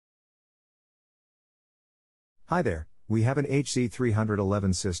Hi there, we have an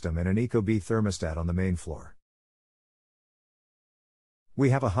HZ311 system and an Ecobee thermostat on the main floor. We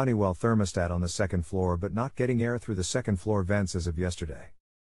have a Honeywell thermostat on the second floor but not getting air through the second floor vents as of yesterday.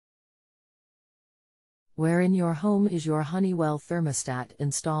 Where in your home is your Honeywell thermostat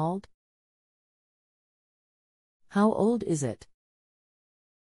installed? How old is it?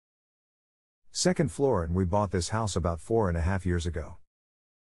 Second floor, and we bought this house about 4.5 years ago.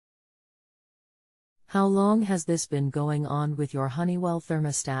 How long has this been going on with your Honeywell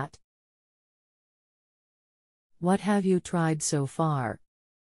thermostat? What have you tried so far?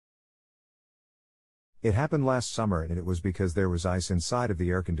 It happened last summer and it was because there was ice inside of the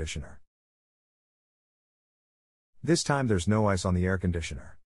air conditioner. This time there's no ice on the air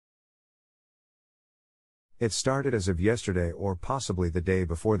conditioner. It started as of yesterday or possibly the day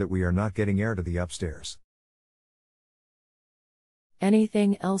before that we are not getting air to the upstairs.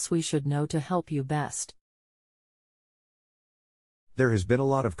 Anything else we should know to help you best? There has been a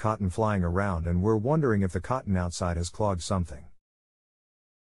lot of cotton flying around and we're wondering if the cotton outside has clogged something.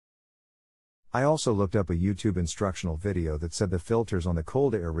 I also looked up a YouTube instructional video that said the filters on the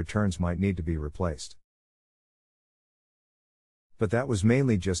cold air returns might need to be replaced. But that was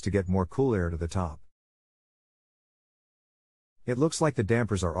mainly just to get more cool air to the top. It looks like the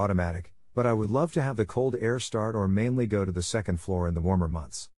dampers are automatic, but I would love to have the cold air start or mainly go to the second floor in the warmer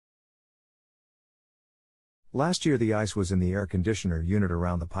months. Last year the ice was in the air conditioner unit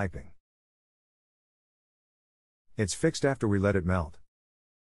around the piping. It's fixed after we let it melt.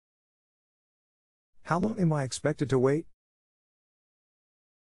 How long am I expected to wait?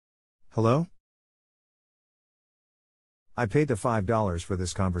 Hello? I paid the $5 for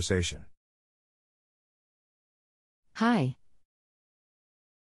this conversation. Hi.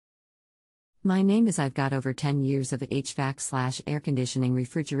 My name is I've got over 10 years of HVAC/air conditioning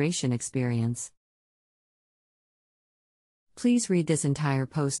refrigeration experience. Please read this entire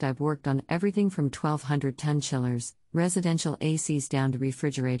post. I've worked on everything from 1200-ton chillers, residential ACs down to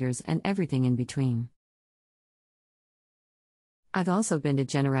refrigerators and everything in between. I've also been to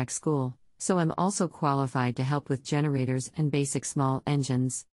Generac school, so I'm also qualified to help with generators and basic small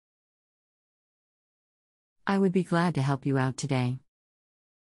engines. I would be glad to help you out today.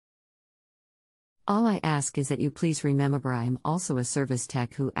 All I ask is that you please remember I am also a service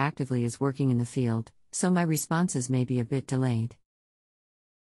tech who actively is working in the field, so my responses may be a bit delayed.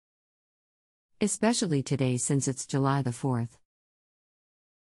 Especially today since it's July the 4th.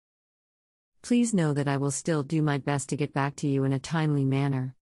 Please know that I will still do my best to get back to you in a timely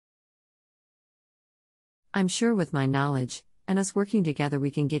manner. I'm sure with my knowledge, and us working together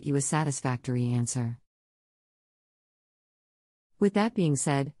we can get you a satisfactory answer. With that being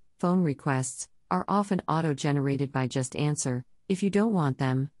said, phone requests are often auto-generated by JustAnswer. If you don't want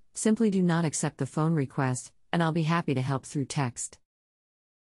them, simply do not accept the phone request, and I'll be happy to help through text.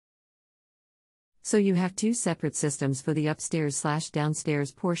 So you have two separate systems for the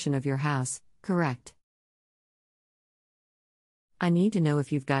upstairs/downstairs portion of your house, correct? I need to know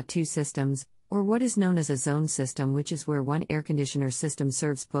if you've got two systems, or what is known as a zone system, which is where one air conditioner system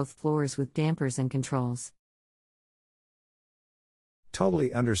serves both floors with dampers and controls.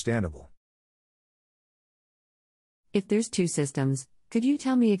 Totally understandable. If there's two systems, could you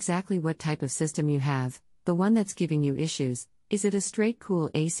tell me exactly what type of system you have, the one that's giving you issues? Is it a straight cool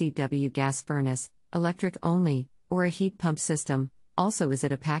ACW gas furnace, electric only, or a heat pump system? Also, is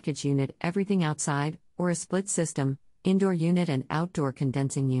it a package unit, everything outside, or a split system, indoor unit and outdoor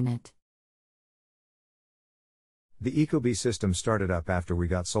condensing unit? The Ecobee system started up after we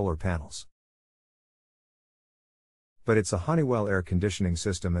got solar panels. But it's a Honeywell air conditioning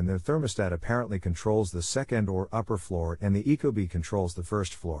system and their thermostat apparently controls the second or upper floor and the Ecobee controls the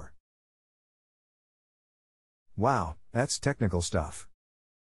first floor. Wow, that's technical stuff.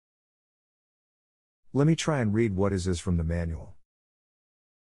 Let me try and read what is from the manual.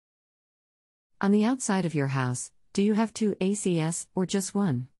 On the outside of your house, do you have two ACS or just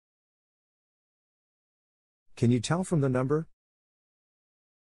one? Can you tell from the number?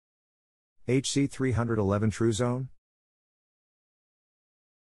 HZ311 True Zone?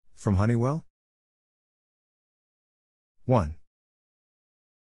 From Honeywell? 1.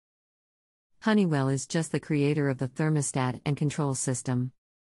 Honeywell is just the creator of the thermostat and control system,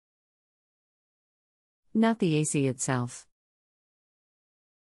 not the AC itself.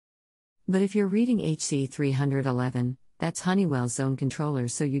 But if you're reading HZ311, that's Honeywell's zone controller,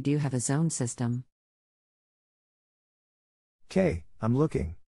 so you do have a zone system. Okay, I'm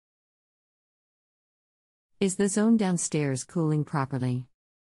looking. Is the zone downstairs cooling properly?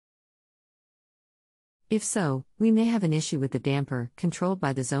 If so, we may have an issue with the damper, controlled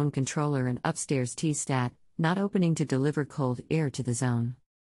by the zone controller and upstairs T-stat, not opening to deliver cold air to the zone.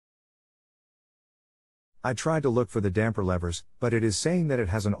 I tried to look for the damper levers, but it is saying that it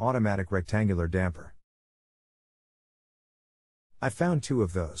has an automatic rectangular damper. I found 2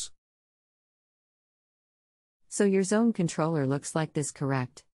 of those. So your zone controller looks like this,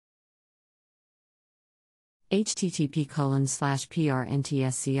 correct?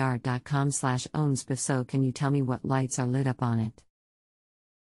 http://prntscr.com/ownsbif. So can you tell me what lights are lit up on it?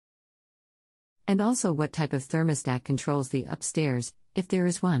 And also what type of thermostat controls the upstairs, if there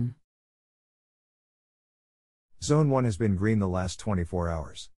is one? Zone 1 has been green the last 24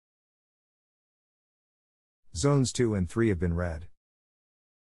 hours. Zones 2 and 3 have been red.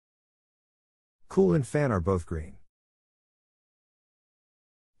 Cool and fan are both green.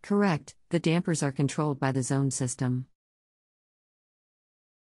 Correct, the dampers are controlled by the zone system.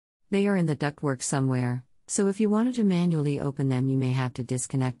 They are in the ductwork somewhere, so if you wanted to manually open them, you may have to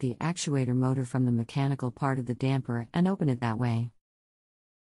disconnect the actuator motor from the mechanical part of the damper and open it that way.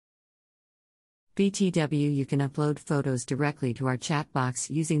 BTW, you can upload photos directly to our chat box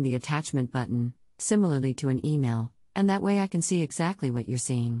using the attachment button, similarly to an email, and that way I can see exactly what you're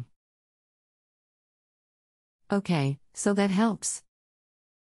seeing. Okay, so that helps.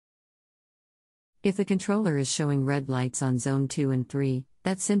 If the controller is showing red lights on zone 2 and 3,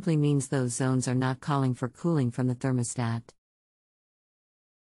 that simply means those zones are not calling for cooling from the thermostat.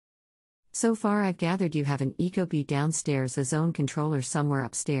 So far I've gathered you have an Ecobee downstairs, a zone controller somewhere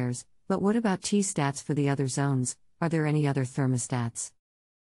upstairs, but what about T-stats for the other zones? Are there any other thermostats?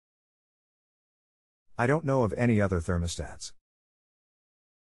 I don't know of any other thermostats.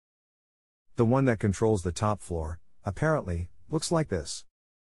 The one that controls the top floor, apparently, looks like this.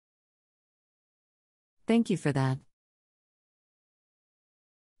 Thank you for that.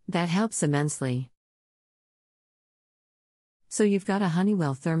 That helps immensely. So you've got a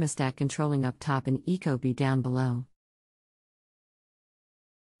Honeywell thermostat controlling up top and Ecobee down below.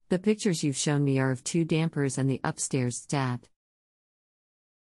 The pictures you've shown me are of 2 dampers and the upstairs stat.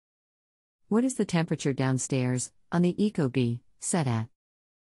 What is the temperature downstairs, on the Ecobee, set at?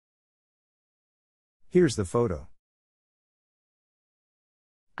 Here's the photo.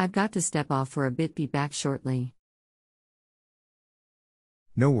 I've got to step off for a bit, be back shortly.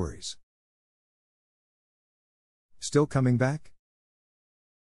 No worries. Still coming back?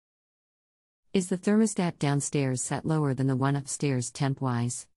 Is the thermostat downstairs set lower than the one upstairs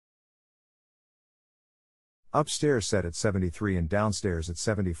temp-wise? Upstairs set at 73 and downstairs at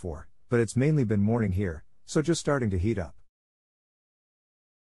 74, but it's mainly been morning here, so just starting to heat up.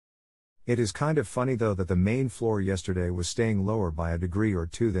 It is kind of funny though that the main floor yesterday was staying lower by a degree or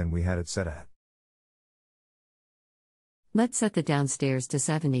 2 than we had it set at. Let's set the downstairs to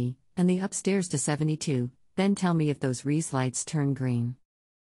 70, and the upstairs to 72, then tell me if those RES lights turn green.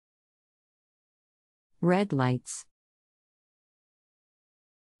 Red lights.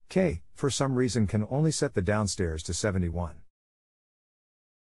 K, for some reason can only set the downstairs to 71.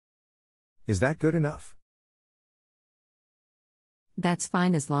 Is that good enough? That's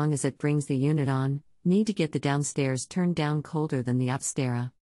fine as long as it brings the unit on. Need to get the downstairs turned down colder than the upstairs.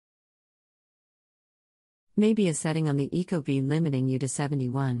 Maybe a setting on the Ecobee limiting you to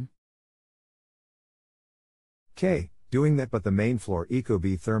 71. K, doing that, but the main floor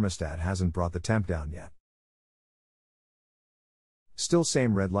Ecobee thermostat hasn't brought the temp down yet. Still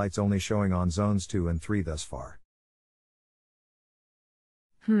same red lights only showing on zones 2 and 3 thus far.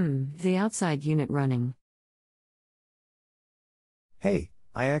 The outside unit running. Hey,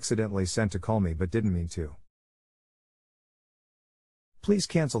 I accidentally sent to call me but didn't mean to. Please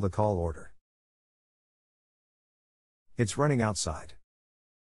cancel the call order. It's running outside.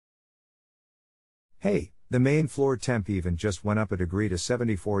 Hey, the main floor temp even just went up a degree to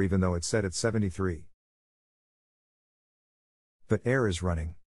 74 even though it's set at 73. But air is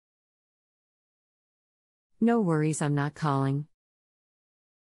running. No worries, I'm not calling.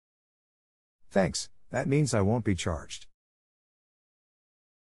 Thanks, that means I won't be charged.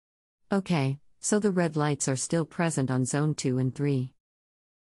 Okay, so the red lights are still present on zone 2 and 3.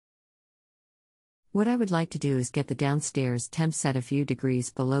 What I would like to do is get the downstairs temp set a few degrees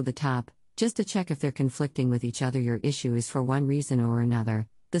below the top, just to check if they're conflicting with each other. Your issue is for one reason or another,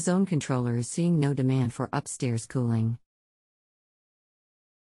 the zone controller is seeing no demand for upstairs cooling.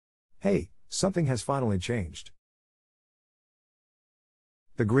 Hey, something has finally changed.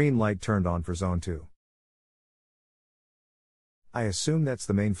 The green light turned on for zone 2. I assume that's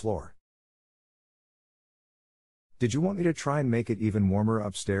the main floor. Did you want me to try and make it even warmer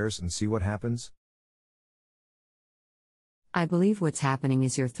upstairs and see what happens? I believe what's happening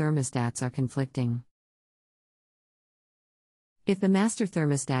is your thermostats are conflicting. If the master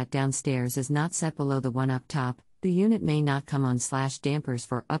thermostat downstairs is not set below the one up top, the unit may not come on / dampers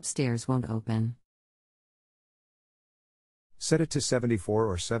for upstairs won't open. Set it to 74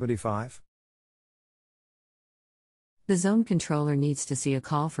 or 75? The zone controller needs to see a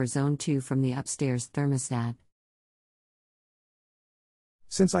call for zone 2 from the upstairs thermostat.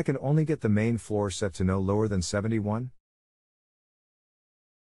 Since I can only get the main floor set to no lower than 71?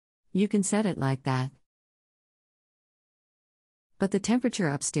 You can set it like that. But the temperature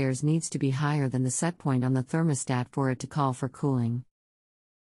upstairs needs to be higher than the set point on the thermostat for it to call for cooling.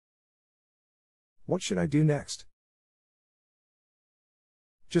 What should I do next?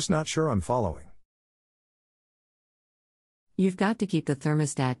 Just not sure I'm following. You've got to keep the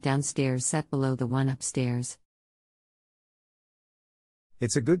thermostat downstairs set below the one upstairs.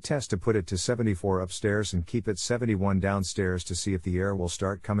 It's a good test to put it to 74 upstairs and keep it 71 downstairs to see if the air will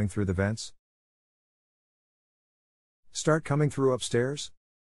start coming through the vents. Start coming through upstairs?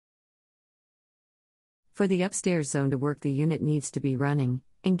 For the upstairs zone to work, the unit needs to be running,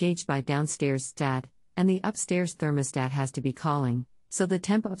 engaged by downstairs stat, and the upstairs thermostat has to be calling, so the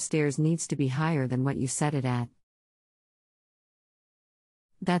temp upstairs needs to be higher than what you set it at.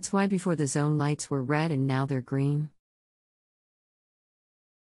 That's why before the zone lights were red and now they're green.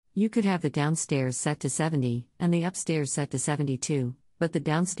 You could have the downstairs set to 70 and the upstairs set to 72, but the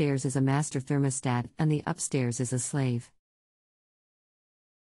downstairs is a master thermostat and the upstairs is a slave.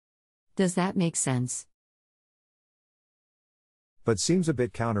 Does that make sense? But seems a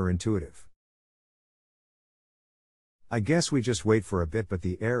bit counterintuitive. I guess we just wait for a bit, but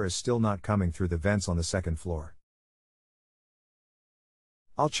the air is still not coming through the vents on the second floor.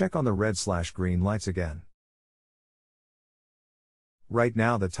 I'll check on the red/green lights again. Right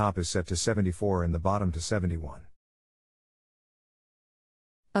now the top is set to 74 and the bottom to 71.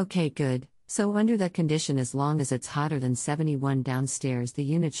 Okay, good. So under that condition, as long as it's hotter than 71 downstairs, the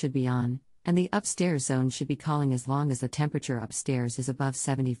unit should be on, and the upstairs zone should be calling as long as the temperature upstairs is above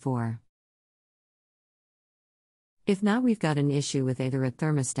 74. If not, we've got an issue with either a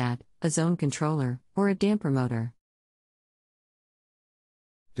thermostat, a zone controller, or a damper motor.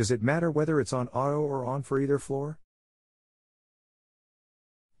 Does it matter whether it's on auto or on for either floor?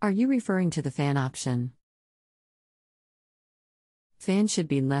 Are you referring to the fan option? Fan should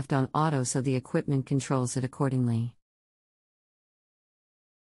be left on auto so the equipment controls it accordingly.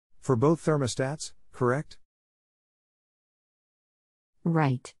 For both thermostats, correct?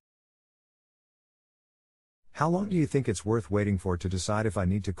 Right. How long do you think it's worth waiting for to decide if I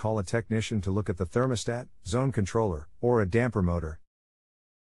need to call a technician to look at the thermostat, zone controller, or a damper motor?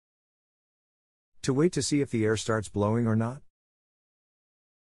 To wait to see if the air starts blowing or not?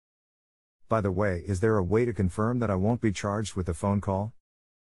 By the way, is there a way to confirm that I won't be charged with a phone call?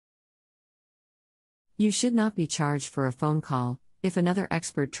 You should not be charged for a phone call. If another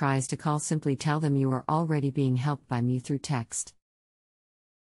expert tries to call, simply tell them you are already being helped by me through text.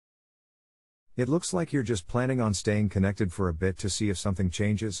 It looks like you're just planning on staying connected for a bit to see if something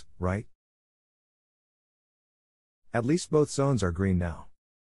changes, right? At least both zones are green now.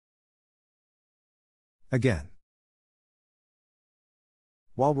 Again.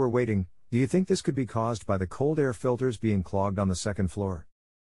 While we're waiting, do you think this could be caused by the cold air filters being clogged on the second floor?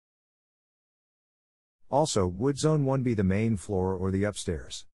 Also, would Zone 1 be the main floor or the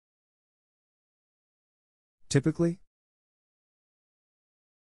upstairs? Typically?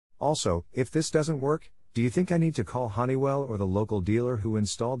 Also, if this doesn't work, do you think I need to call Honeywell or the local dealer who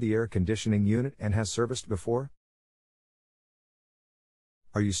installed the air conditioning unit and has serviced before?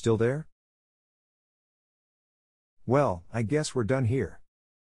 Are you still there? Well, I guess we're done here.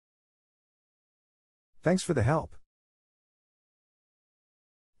 Thanks for the help.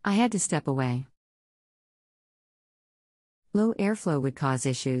 I had to step away. Low airflow would cause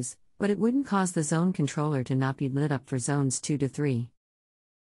issues, but it wouldn't cause the zone controller to not be lit up for zones 2 to 3.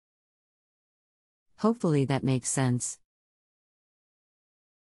 Hopefully that makes sense.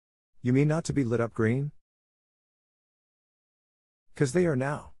 You mean not to be lit up green? 'Cause they are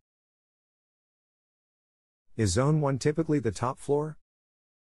now. Is Zone 1 typically the top floor?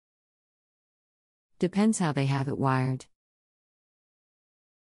 Depends how they have it wired.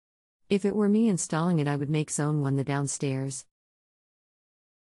 If it were me installing it, I would make Zone 1 the downstairs.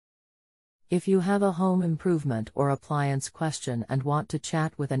 If you have a home improvement or appliance question and want to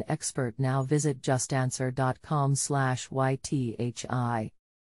chat with an expert now, visit justanswer.com/ythi.